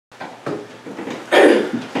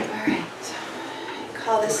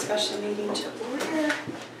call this special meeting to order.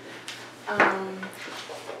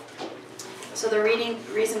 So the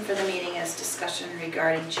reason for the meeting is discussion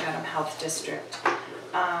regarding Chatham Health District.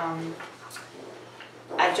 I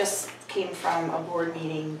just came from a board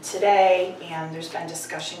meeting today and there's been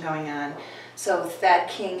discussion going on. So Thad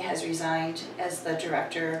King has resigned as the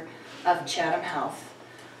director of Chatham Health.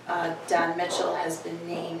 Don Mitchell has been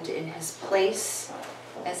named in his place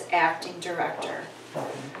as acting director.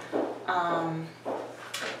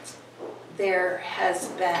 There has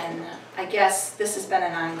been, I guess this has been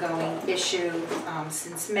an ongoing issue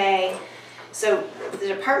since May. So the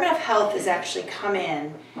Department of Health has actually come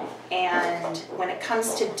in and when it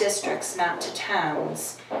comes to districts, not to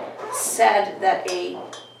towns, said that a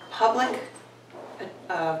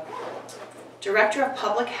director of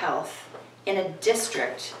public health in a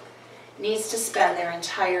district needs to spend their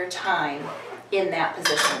entire time in that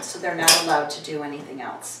position, so they're not allowed to do anything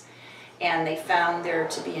else. And they found there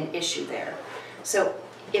to be an issue there. So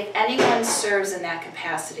if anyone serves in that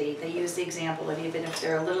capacity, they use the example of even if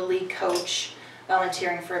they're a little league coach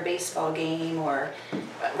volunteering for a baseball game, or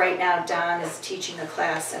right now Don is teaching a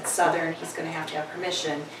class at Southern, he's going to have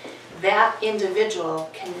permission. That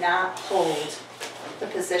individual cannot hold the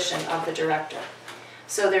position of the director.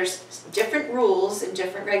 So there's different rules and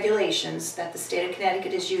different regulations that the state of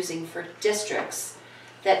Connecticut is using for districts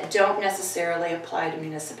that don't necessarily apply to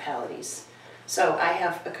municipalities. So I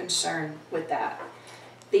have a concern with that.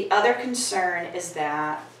 The other concern is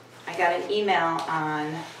that I got an email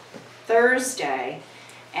on Thursday,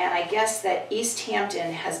 and I guess that East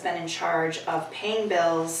Hampton has been in charge of paying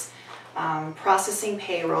bills, processing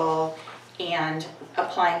payroll, and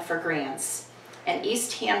applying for grants. And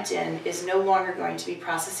East Hampton is no longer going to be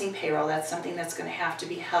processing payroll. That's something that's going to have to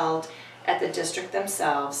be held at the district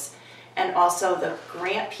themselves. And also the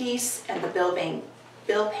grant piece and the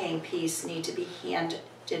bill paying piece need to be handed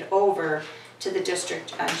over to the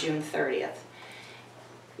district on June 30th.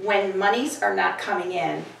 When monies are not coming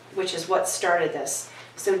in, which is what started this,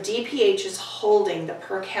 so DPH is holding the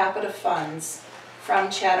per capita funds from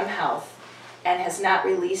Chatham Health and has not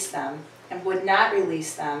released them and would not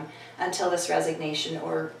release them until this resignation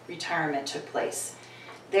or retirement took place.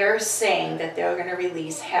 They're saying that they're going to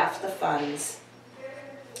release half the funds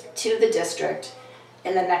to the district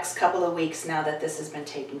in the next couple of weeks now that this has been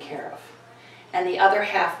taken care of. And the other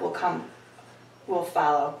half will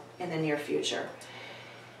follow in the near future.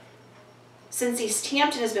 Since East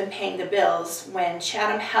Hampton has been paying the bills, when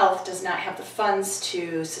Chatham Health does not have the funds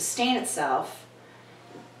to sustain itself,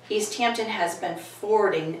 East Hampton has been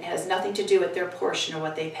forwarding, it has nothing to do with their portion of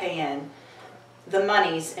what they pay in, the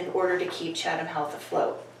monies in order to keep Chatham Health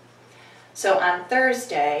afloat. So on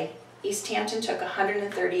Thursday, East Hampton took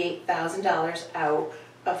 $138,000 out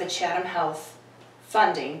of the Chatham Health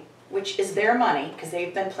funding, which is their money, because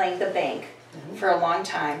they've been playing the bank for a long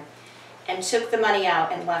time, and took the money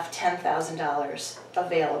out and left $10,000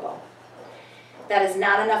 available. That is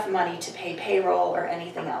not enough money to pay payroll or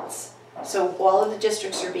anything else. So all of the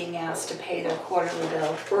districts are being asked to pay their quarterly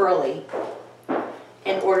bill early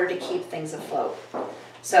in order to keep things afloat.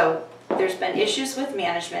 So there's been issues with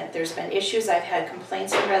management, there's been issues, I've had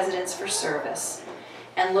complaints from residents for service.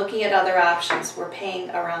 And looking at other options, we're paying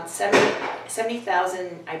around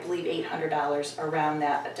 $70,000, I believe $800, around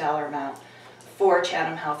that dollar amount for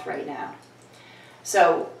Chatham Health right now.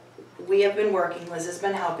 So we have been working, Liz has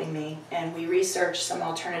been helping me, and we researched some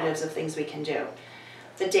alternatives of things we can do.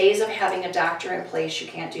 The days of having a doctor in place, you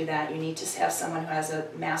can't do that. You need to have someone who has a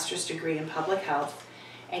master's degree in public health,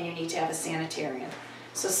 and you need to have a sanitarian.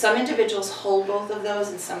 So some individuals hold both of those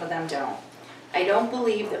and some of them don't. I don't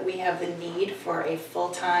believe that we have the need for a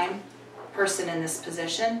full-time person in this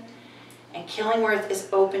position, and Killingworth is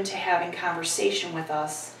open to having conversation with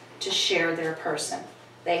us to share their person.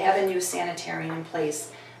 They have a new sanitarian in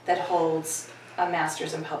place that holds a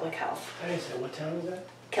master's in public health. I didn't say, what town is that?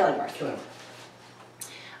 Killingworth. Killingworth.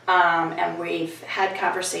 And we've had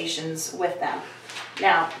conversations with them.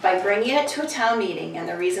 Now, by bringing it to a town meeting, and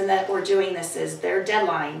the reason that we're doing this is their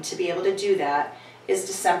deadline to be able to do that is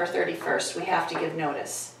December 31st. We have to give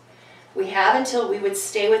notice. We would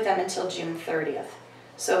stay with them until June 30th.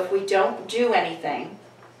 So if we don't do anything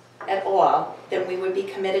at all, then we would be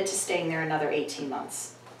committed to staying there another 18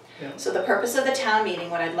 months. Yeah. So the purpose of the town meeting,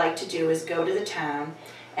 what I'd like to do is go to the town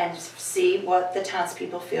and see what the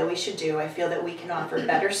townspeople feel we should do. I feel that we can offer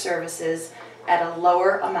better services at a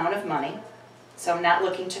lower amount of money. So I'm not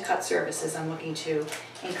looking to cut services, I'm looking to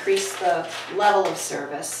increase the level of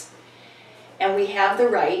service. And we have the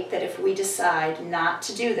right that if we decide not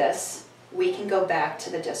to do this, we can go back to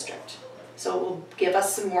the district. So it will give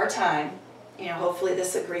us some more time. You know, hopefully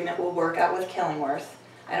this agreement will work out with Killingworth.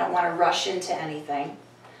 I don't want to rush into anything,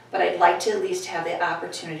 but I'd like to at least have the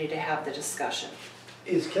opportunity to have the discussion.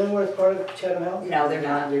 Is Killingworth part of Chatham Health? No, they're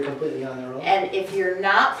not. They're completely on their own? And if you're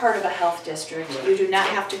not part of a health district, Right. you do not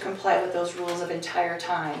have to comply with those rules of entire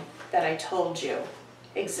time that I told you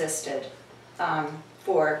existed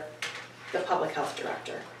for the public health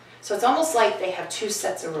director. So it's almost like they have two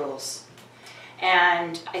sets of rules.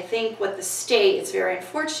 And I think with the state, it's very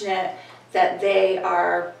unfortunate that they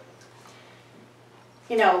are,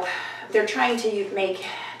 you know, they're trying to make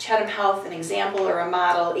Chatham Health an example or a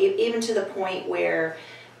model, even to the point where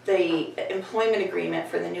the employment agreement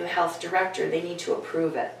for the new health director, they need to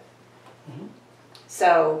approve it. Mm-hmm.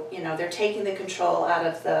 So, you know, they're taking the control out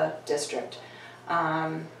of the district.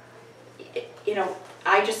 You know,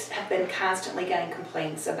 I just have been constantly getting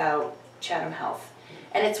complaints about Chatham Health.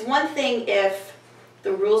 And it's one thing if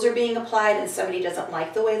the rules are being applied and somebody doesn't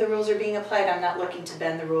like the way the rules are being applied. I'm not looking to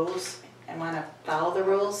bend the rules. I want to follow the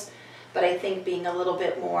rules. But I think being a little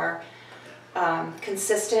bit more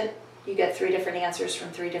consistent, you get 3 different answers from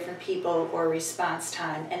 3 different people, or response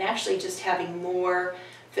time, and actually just having more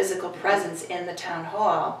physical presence in the town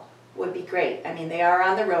hall would be great. I mean, they are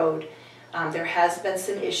on the road. There has been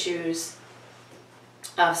some issues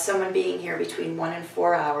of someone being here between 1 and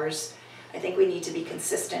 4 hours. I think we need to be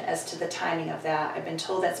consistent as to the timing of that. I've been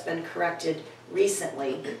told that's been corrected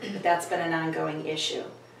recently, but that's been an ongoing issue.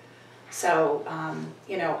 So,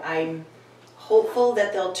 you know, I'm hopeful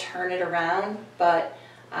that they'll turn it around, but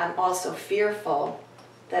I'm also fearful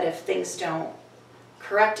that if things don't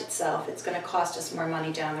correct itself, it's going to cost us more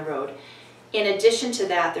money down the road. In addition to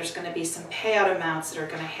that, there's going to be some payout amounts that are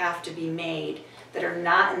going to have to be made that are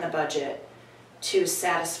not in the budget to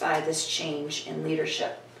satisfy this change in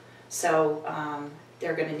leadership. So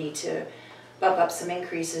they're going to need to bump up some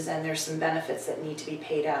increases, and there's some benefits that need to be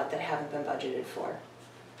paid out that haven't been budgeted for.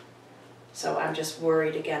 So I'm just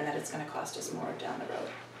worried again that it's going to cost us more down the road.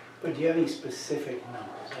 But do you have any specific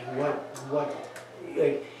numbers? Like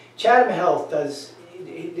like Chatham Health does,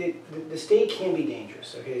 the state can be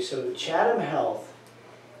dangerous, okay? So Chatham Health,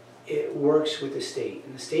 it works with the state,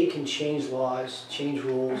 and the state can change laws, change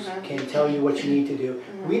rules, can tell you what you need to do.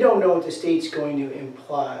 We don't know what the state's going to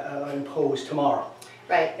impose tomorrow.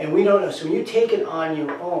 Right. And we don't know, so when you take it on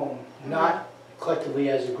your own, not collectively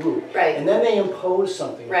as a group, Right. and then they impose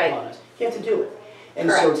something Right. upon us, you have to do it. And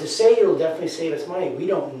Correct. so to say it'll definitely save us money, we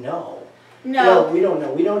don't know. No. We don't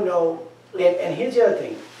know. We don't know. And here's the other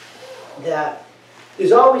thing, that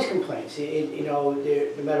there's always complaints. You know,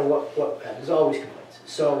 no matter what there's always complaints.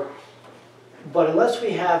 So, but unless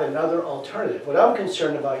we have another alternative, what I'm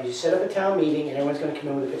concerned about is you set up a town meeting and everyone's going to come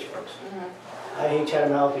in with the pitchforks. I hate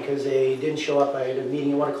Chatham Health because they didn't show up. I had a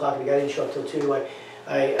meeting at 1 o'clock and the guy didn't show up till 2.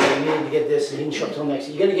 I needed to get this and he didn't show up till next.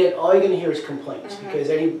 All you're going to hear is complaints because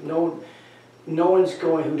no one's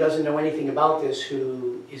going who doesn't know anything about this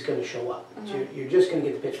who is going to show up. So you're just going to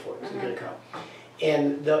get the pitchforks. They're going to come.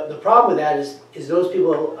 And the problem with that is those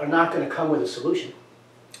people are not going to come with a solution.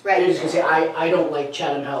 Right. They're just going to say, I don't like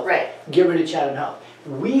Chatham Health. Right. Get rid of Chatham Health.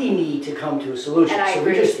 We need to come to a solution. And I so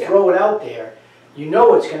agree we just with you. throw it out there. You know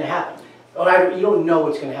what's going to happen. Or you don't know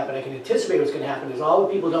what's going to happen. I can anticipate what's going to happen is all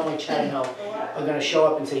the people who don't like Chatham Health are going to show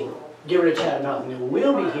up and say, get rid of Chatham Health. And then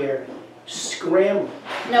we'll be here scrambling.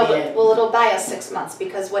 No, but well, it'll buy us 6 months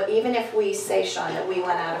because even if we say, Sean, that we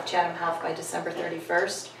went out of Chatham Health by December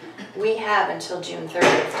 31st, we have until June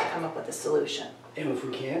 30th to come up with a solution. And if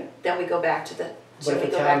we can't? Then we go back to the But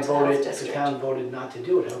if the town voted not to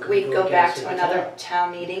do it, how can we we'd go go back against to the another town?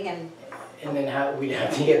 town meeting and then we'd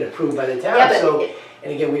have to get it approved by the town. Yeah, but So,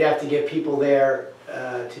 and again, we'd have to get people there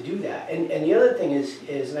to do that. And the other thing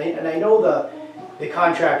is and I know the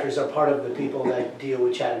contractors are part of the people that deal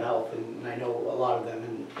with Chatham Health, and I know a lot of them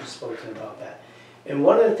and I've spoken about that. And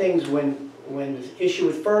one of the things when the issue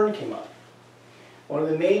with Fern came up, one of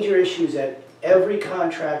the major issues that every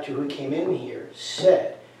contractor who came in here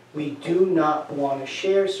said, we do not want to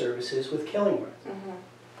share services with Killingworth.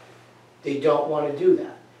 They don't want to do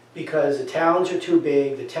that because the towns are too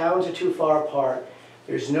big, the towns are too far apart.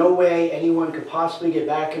 There's no way anyone could possibly get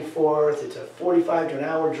back and forth. It's a 45 to an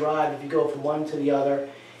hour drive if you go from one to the other.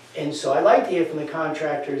 And so I'd like to hear from the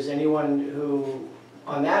contractors, anyone who,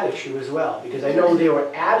 on that issue as well, because I know they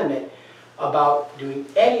were adamant about doing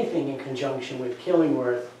anything in conjunction with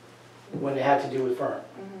Killingworth when it had to do with Fern.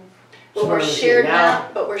 well, we're shared now,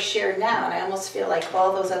 but we're shared now, and I almost feel like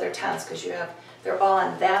all those other towns, because they're all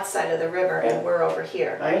on that side of the river and we're over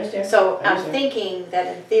here. I understand. So I'm thinking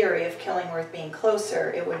that in theory of Killingworth being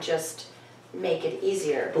closer, it would just make it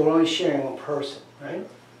easier. But we're only sharing one person, right?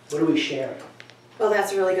 What are we sharing? Well,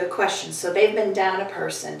 that's a really good question. So they've been down a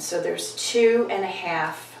person. So there's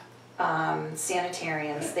 2.5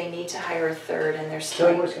 sanitarians, they need to hire a third, and there's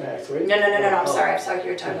Killingworth's gonna have 3? No, I'm Oh. sorry,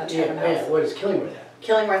 you were talking about Chatham Yeah, Health. what does Killingworth have?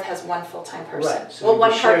 Killingworth has one full-time person. Right, so Well, we'd be one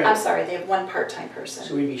part, sharing- I'm sorry, they have one part-time person.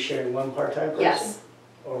 So we'd be sharing one part-time person? Yes.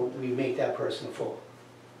 Or we make that person a full?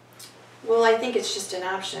 Well, I think it's just an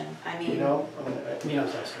option, I mean. You know, I mean, I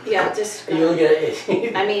was asking. Yeah, just. You look at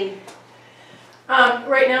it. I mean,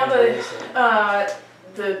 Right now,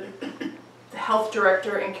 the health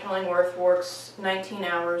director in Killingworth works 19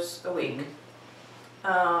 hours a week.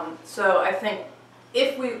 So I think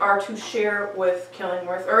if we are to share with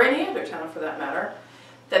Killingworth, or any other town for that matter,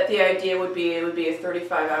 that the idea would be, it would be a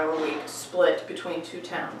 35-hour week split between 2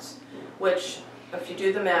 towns, which, if you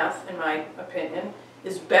do the math, in my opinion,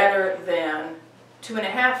 is better than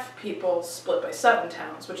 2.5 people split by 7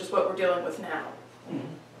 towns, which is what we're dealing with now.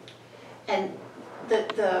 and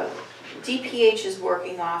the DPH is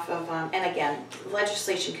working off of, and again,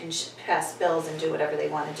 legislation can pass bills and do whatever they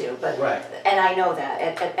want to do, but, Right. and I know that,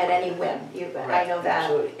 at any whim, I Right, know that,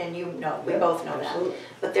 absolutely. and you know, we Yeah, both know absolutely. that.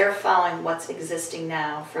 But they're following what's existing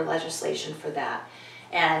now for legislation for that.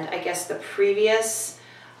 And I guess the previous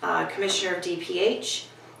commissioner of DPH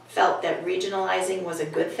felt that regionalizing was a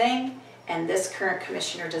good thing, and this current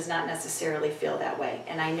commissioner does not necessarily feel that way.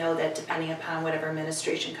 And I know that depending upon whatever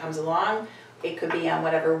administration comes along, it could be on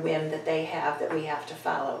whatever whim that they have that we have to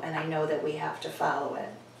follow, and I know that we have to follow it.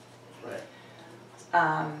 Right.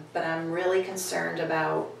 But I'm really concerned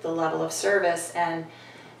about the level of service and,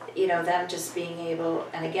 you know, them just being able,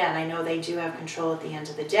 and again, I know they do have control at the end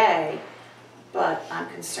of the day, but I'm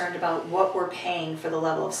concerned about what we're paying for the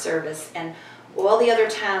level of service. And all the other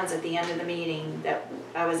towns at the end of the meeting that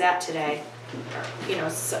I was at today, you know,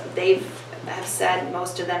 so have said,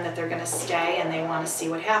 most of them, that they're gonna stay and they wanna see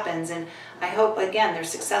what happens. And I hope, again, they're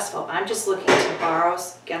successful. I'm just looking to borrow,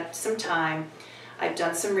 get some time. I've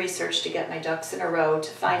done some research to get my ducks in a row to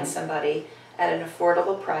find somebody at an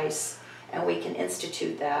affordable price, and we can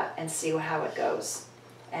institute that and see how it goes.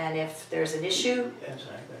 And if there's an issue, I'm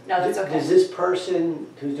sorry. No, that's okay. Does this person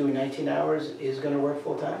who's doing 19 hours is gonna work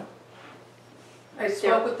full-time? I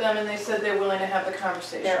spoke with them and they said they're willing to have the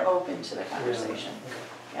conversation. they're open to the conversation.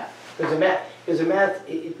 Yeah. Because the math,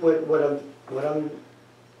 what I'm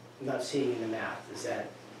not seeing in the math is that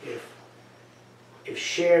if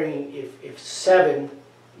sharing, if 7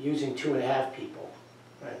 using 2.5 people,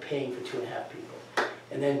 right, paying for 2.5 people,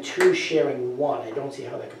 and then 2 sharing 1, I don't see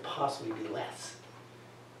how that could possibly be less.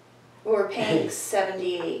 We're paying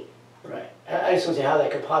 78. Right. I just don't see how that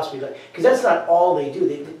could possibly be less, because that's not all they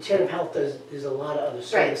do. Chatham Health there's a lot of other Right,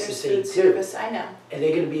 services there's they food do. service, I know. And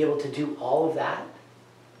they're gonna be able to do all of that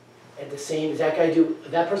at the same, does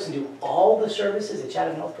that person do all the services that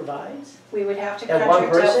Chatham Health provides? We would have to That one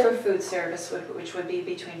contract out for person? food service, which would be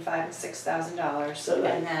between $5,000 and $6,000, So,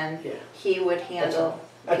 and then Yeah, he would handle.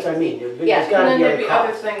 that's what I mean. There's Yeah, gotta And then be there'd other be other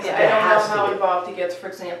costs. things, Yeah. I don't There has know to how be. involved he gets, for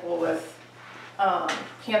example, with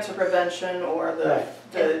cancer prevention or Right.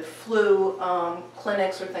 the flu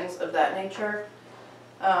clinics or things of that nature.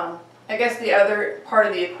 I guess the other part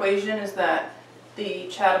of the equation is that the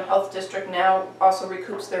Chatham Health District now also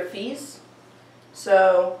recoups their fees.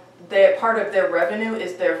 So part of their revenue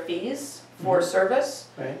is their fees for service.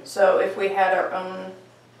 Right. So if we had our own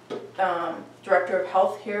director of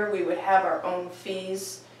health here, we would have our own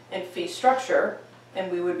fees and fee structure,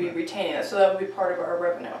 and we would be retaining it. So that would be part of our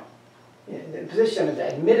revenue. Yeah, the position is,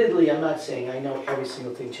 admittedly, I'm not saying I know every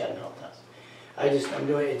single thing Chatham Health does. I'm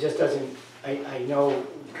doing, it just doesn't, I know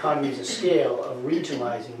economies of scale of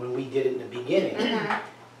regionalizing, when we did it in the beginning,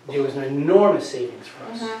 there was an enormous savings for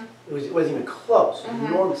us. It wasn't even close, it was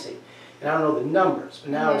enormous savings. And I don't know the numbers,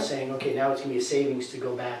 but now it's saying, okay, now it's gonna be a savings to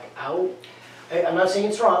go back out. I'm not saying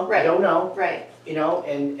it's wrong, I Right. don't know. Right. You know,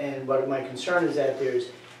 and what my concern is that there's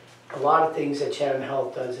a lot of things that Chatham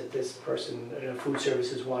Health does that this person, food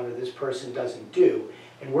services one, or this person doesn't do.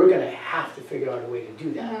 And we're gonna have to figure out a way to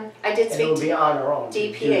do that. I did And speak it'll to be on our own to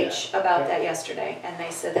do DPH that. about Yeah. that yesterday, and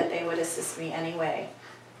they said that they would assist me any way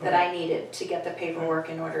that I needed to get the paperwork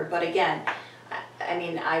in order. But again, I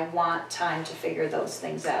mean, I want time to figure those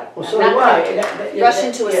things out. Well, I'm so not do I. going And to yeah, rush that-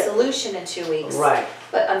 into a yeah. solution in 2 weeks. Right.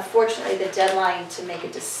 But unfortunately, the deadline to make a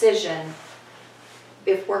decision,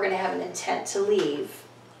 if we're gonna have an intent to leave,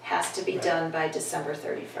 has to be Right. done by December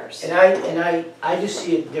 31st. And I just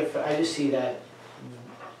see it different, I just see that,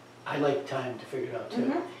 I like time to figure it out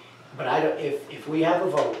too. But I don't, if we have a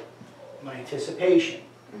vote, my anticipation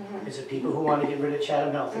is that people who wanna get rid of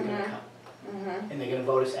Chatham Health are gonna come. And they're gonna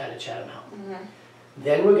vote us out of Chatham Health.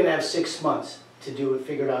 Then we're gonna have 6 months to do it,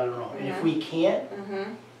 figure it out on our own. And if we can't,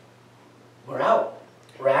 we're out.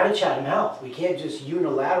 We're out of Chatham Health. We can't just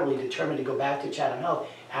unilaterally determine to go back to Chatham Health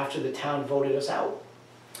after the town voted us out.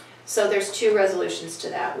 So there's two resolutions to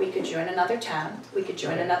that. We could join another town, we could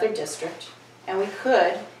join another district, and we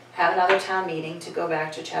could have another town meeting to go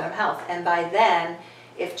back to Chatham Health. And by then,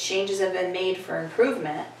 if changes have been made for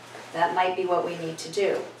improvement, that might be what we need to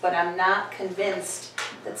do. But I'm not convinced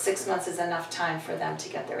that 6 months is enough time for them to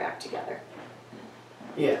get their act together.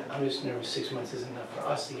 Yeah, I'm just nervous 6 months isn't enough for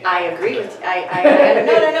us to get. I agree with, no,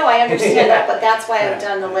 I understand that, but that's why I've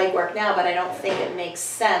done the legwork now, but I don't think it makes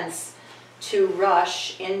sense to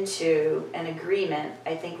rush into an agreement.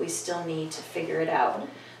 I think we still need to figure it out.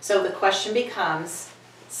 So the question becomes,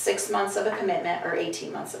 6 months of a commitment or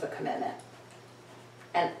 18 months of a commitment?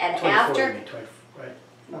 And 24, after. you mean, right?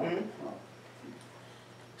 Mhm.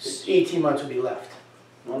 18 months would be left.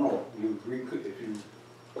 No, you if you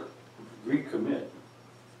recommit,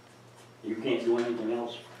 you can't do anything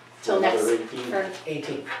else. Till for next, another 18. for,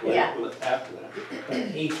 18, yeah. After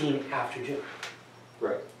that. 18 after June.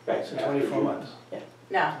 Right. Right, so After 24 June. months. Yeah.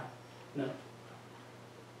 No, No,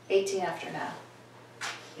 18 after now.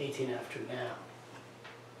 18 after now.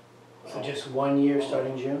 So just 1 year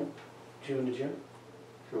starting June to June?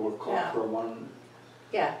 So we're caught for one,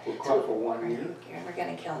 Yeah. we're caught for 1 year. We're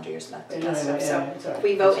getting calendar years messed Yeah, up. it's So all right.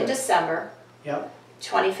 we vote in That's December Yep.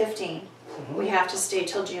 2015. Mhm. We have to stay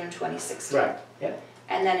till June 2016. Right, yeah.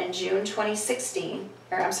 And then in June 2016,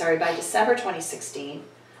 or I'm sorry, by December 2016,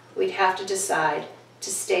 we'd have to decide to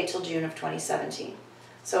stay till June of 2017.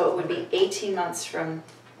 So it would be 18 months from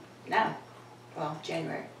now, well,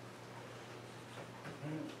 January.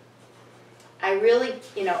 I really,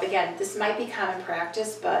 again, this might be common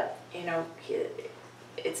practice, but,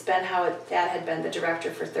 it's been how Dad had been the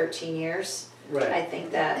director for 13 years. I Right.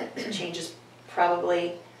 think that changes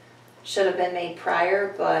probably should have been made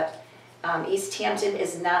prior, but East Hampton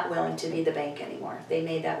is not willing to be the bank anymore. They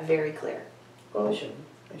made that very clear. Well, they shouldn't.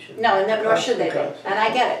 They shouldn't. No, and nor should they be, Because- and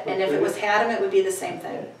I get it, and if it was Chatham, it would be the same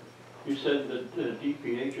thing. You said that the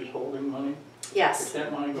DPH is holding money? If Yes,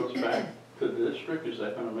 that money goes back to the district, is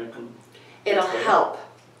that gonna make them? it'll help.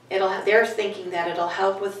 They're thinking that it'll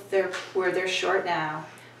help with where they're short now,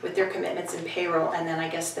 with their commitments and payroll, and then I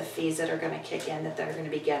guess the fees that are gonna kick in, that they're gonna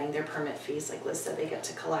be getting, their permit fees, like Liz said, they get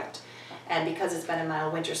to collect. And because it's been a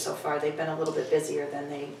mild winter so far, they've been a little bit busier than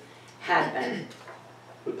they had been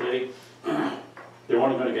But they're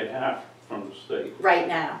only gonna get half from the state right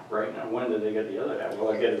now. right now. When do they get the other half?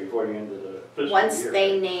 Well, I get it before the end of the fiscal year. Once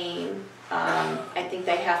they name, I think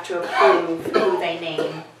they have to approve who they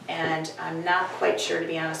name, and I'm not quite sure, to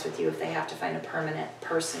be honest with you, if they have to find a permanent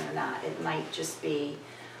person or not. It might just be,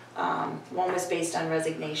 one was based on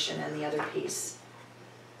resignation and the other piece.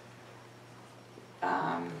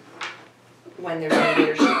 When there's no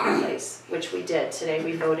leadership in place, which we did. Today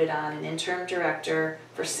we voted on an interim director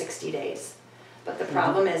for 60 days. But the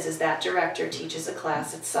problem is that director teaches a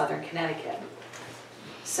class at Southern Connecticut.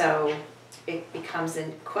 So it becomes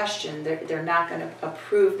in question, they're not gonna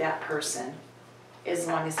approve that person as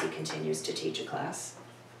long as he continues to teach a class.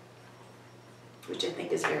 Which I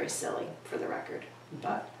think is very silly, for the record,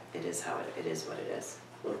 but it is it is what it is.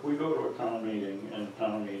 But if we go to a town meeting and the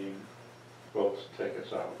town meeting votes to take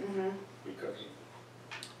us out because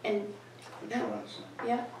And, of insurance.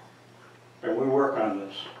 yeah, And we work on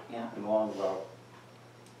this yeah, in long about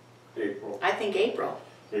April I think April.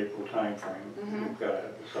 timeframe. Mhm. We've got to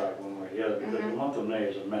decide one way or the other, because the month of May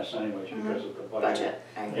is a mess anyways because of the budget Budget,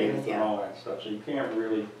 I agree with and you. all that stuff. So you can't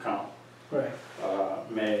really count Right.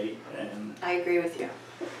 May and, I agree with you.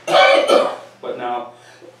 but now,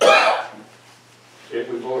 if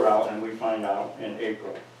we vote out and we find out in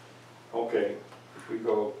April, okay, if we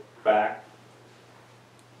go back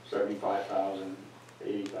 $75,000,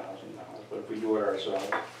 $80,000, but if we do it ourselves,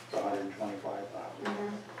 it's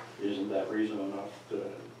 $125,000. Isn't that reason enough to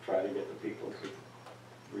try to get the people to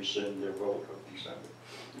rescind their vote of December?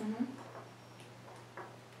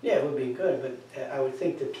 Yeah, it would be good, but I would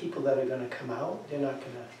think the people that are gonna come out, they're not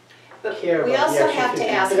gonna But care we about the also extra have to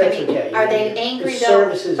 50, ask, but I that's mean, okay. are You they know, angry the though?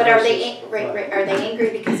 services But are they, versus right, what? are they angry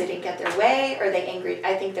because they didn't get their way? Are they angry,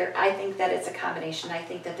 I think that it's a combination. I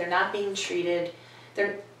think that they're not being treated,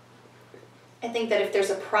 I think that if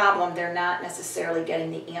there's a problem, they're not necessarily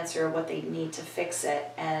getting the answer of what they need to fix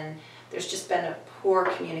it. And there's just been a poor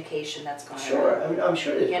communication that's gone on. Sure, I mean, I'm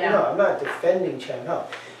sure, You know. no, I'm not defending Chatham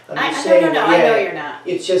Health. I'm I just saying no, that, I know yeah, you're not.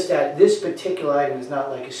 it's just that this particular item is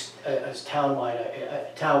not like a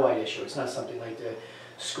town-wide issue. It's not something like the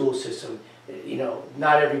school system. You know,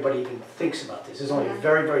 not everybody even thinks about this. There's only a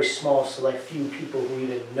very, very small select few people who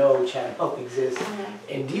even know Chatham Health exists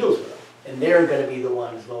and deals with them. And they're gonna be the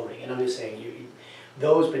ones voting. And I'm just saying,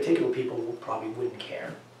 those particular people probably wouldn't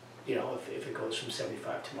care, you know, if it goes from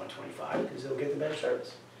 75 to 125, because they'll get the better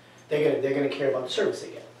service. They're gonna care about the service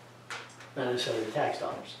they get. not necessarily the tax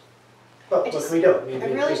dollars. But what can we do? I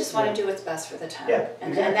really just want to do what's best for the town. Yeah,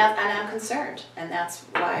 And exactly. I'm concerned, and that's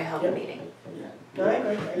why I held the meeting. No, I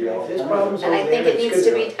agree. If there's problems And over I think there, it it's needs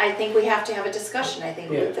good to be, I think we have to have a discussion. I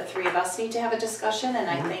think Yeah. the three of us need to have a discussion, and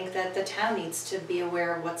I Mhm. think that the town needs to be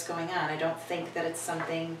aware of what's going on. I don't think that it's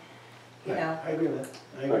something, you know. I agree with that.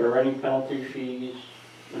 I Are agree. there any penalty fees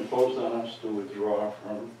imposed on us to withdraw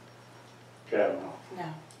from Chatham Health?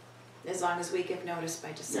 No, as long as we give notice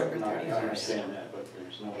by December No, I 31st. understand that, but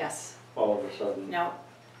there's no, Yes, all of a sudden, no.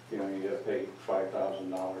 you know, you gotta pay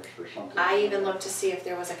 $5,000 for something. I even looked to see if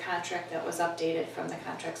there was a contract that was updated from the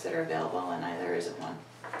contracts that are available, and there isn't one.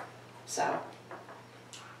 So,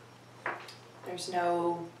 there's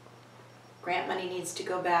no, grant money needs to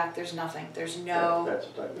go back, there's nothing, there's no, That's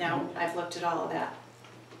the type of no, thing. I've looked at all of that.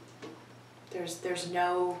 There's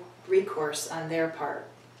no recourse on their part.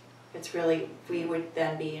 It's really, we would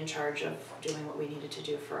then be in charge of doing what we needed to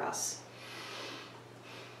do for us.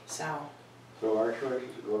 So. So our choice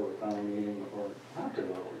is to go to a town meeting or not to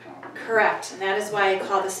go to a town meeting. Correct, and that is why I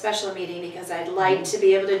called the special meeting, because I'd like to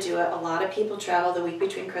be able to do it. A lot of people travel the week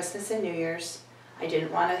between Christmas and New Year's. I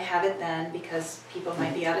didn't want to have it then because people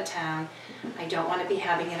might be out of town. I don't want to be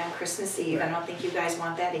having it on Christmas Eve. I don't think you guys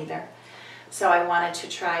want that either. So I wanted to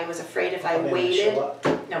try, I was afraid if I Bob may not waited, show up.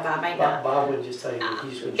 no, Bob might not. Bob would just tell you that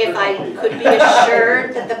he's been. If I could be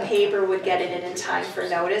assured that the paper would get it in time for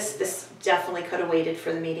notice, this definitely could have waited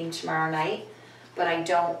for the meeting tomorrow night. But I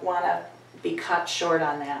don't want to be cut short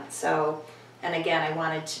on that. So, and again, I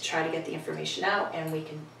wanted to try to get the information out, and we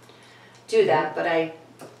can do that. But I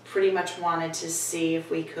pretty much wanted to see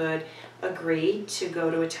if we could agree to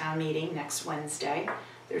go to a town meeting next Wednesday.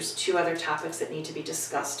 There's 2 other topics that need to be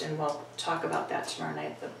discussed, and we'll talk about that tomorrow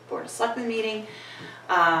night at the Board of Selectmen meeting.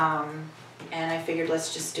 And I figured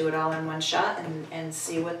let's just do it all in one shot and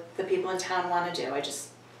see what the people in town want to do. I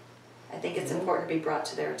think it's important to be brought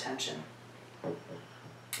to their attention.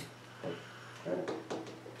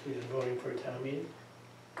 He's voting for a town meeting.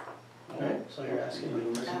 Alright, so you're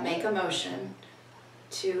asking. I'll make a motion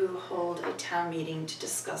to hold a town meeting to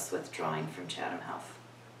discuss withdrawing from Chatham Health.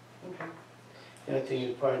 Okay. And I think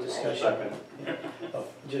it's part of discussion. Second.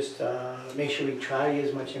 Just make sure we try to get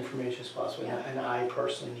as much information as possible, Yeah. and I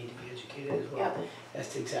personally need to be educated as well Yep. as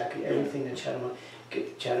to exactly everything that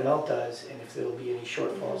Chatham Health does, and if there'll be any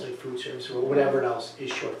shortfalls like food service or whatever else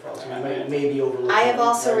is shortfalls, we may be overlooking. I have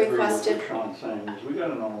also I agree with requested, what Sean's saying, is we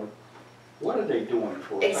gotta know, what are they doing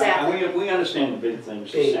for us? Exactly. We understand the big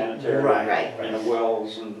things, the Big- sanitary, Right. and the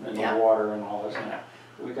wells, and the Yeah. water and all this and that.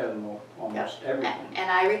 We gotta know almost everything.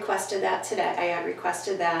 and I requested that today, I had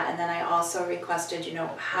requested that, and then I also requested, you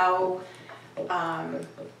know, how,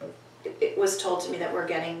 it was told to me that we're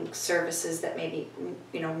getting services that maybe,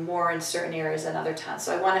 you know, more in certain areas than other towns.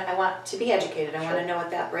 So I want to be educated, I want to know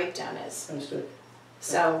what that breakdown is. Understood.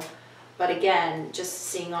 So, but again, just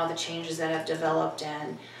seeing all the changes that have developed,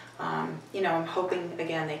 and, you know, I'm hoping,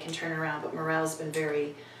 again, they can turn around, but morale's been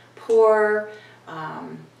very poor.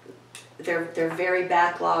 They're very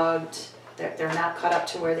backlogged, they're not caught up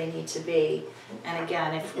to where they need to be. And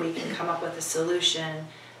again, if we can come up with a solution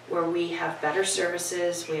where we have better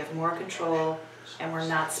services, we have more control, and we're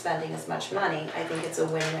not spending as much money, I think it's a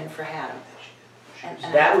win-win for Haddam. And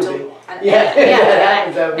I That have would to- be- and- yeah,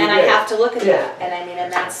 yeah, that would be and I good. have to look at Yeah. that, and I mean,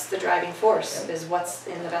 and that's the driving force, is what's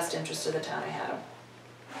in the best interest of the town of Haddam.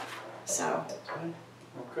 So,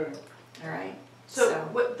 Okay. all right, So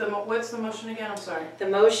what's the motion again? I'm sorry. the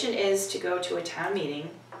motion is to go to a town meeting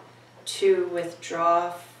to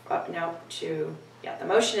withdraw, the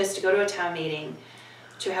motion is to go to a town meeting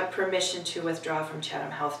to have permission to withdraw from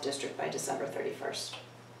Chatham Health District by December 31st.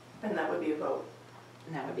 And that would be a vote.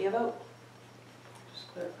 And that would be a vote.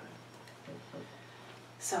 Just clarify.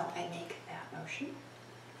 So I make that motion.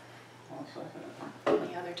 I'll second it.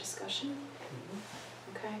 Any other discussion?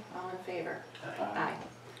 Okay, all in favor? Aye. Aye.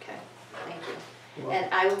 Okay, thank you. You're welcome.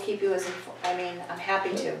 And I will keep you as, I'm happy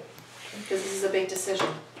to, because this is a big decision.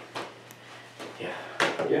 Yeah.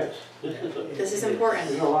 Yes, this is a. This is important.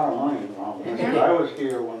 There's a lot of money involved. Mhm. I was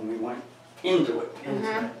here when we went into it,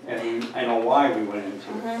 Mhm. and I know why we went into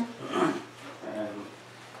it. Mhm. And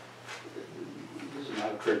this is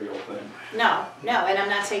not a trivial thing. No, and I'm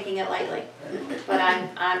not taking it lightly, but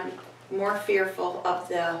I'm more fearful of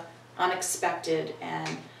the unexpected,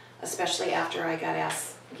 and especially after I got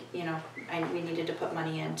asked, you know, we needed to put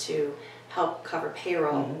money in to help cover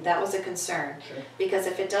payroll. Mhm. That was a concern, Sure. because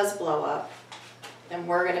if it does blow up, then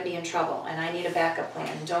we're gonna be in trouble, and I need a backup plan.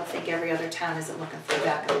 And don't think every other town isn't looking for a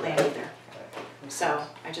backup plan either. So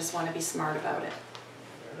I just wanna be smart about it.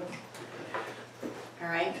 All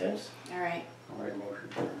right, Yes. all right, All right, motion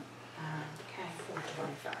for. okay.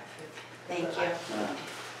 Thank you.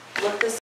 Yeah. Look this